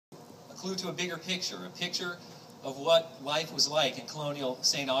clue to a bigger picture, a picture of what life was like in colonial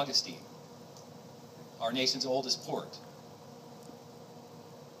St. Augustine, our nation's oldest port.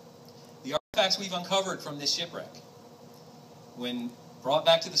 The artifacts we've uncovered from this shipwreck, when brought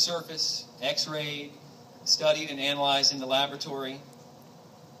back to the surface, x-rayed, studied and analyzed in the laboratory,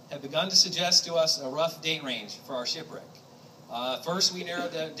 have begun to suggest to us a rough date range for our shipwreck. First, we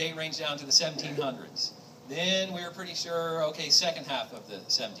narrowed the date range down to the 1700s. Then we were pretty sure, okay, second half of the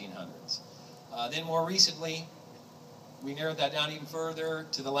 1700s. Then more recently, we narrowed that down even further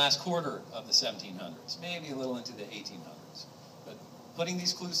to the last quarter of the 1700s, maybe a little into the 1800s. But putting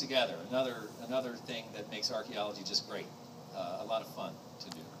these clues together, another thing that makes archaeology just great, a lot of fun to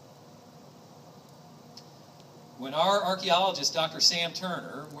do. When our archaeologist, Dr. Sam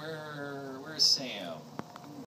Turner, where's Sam?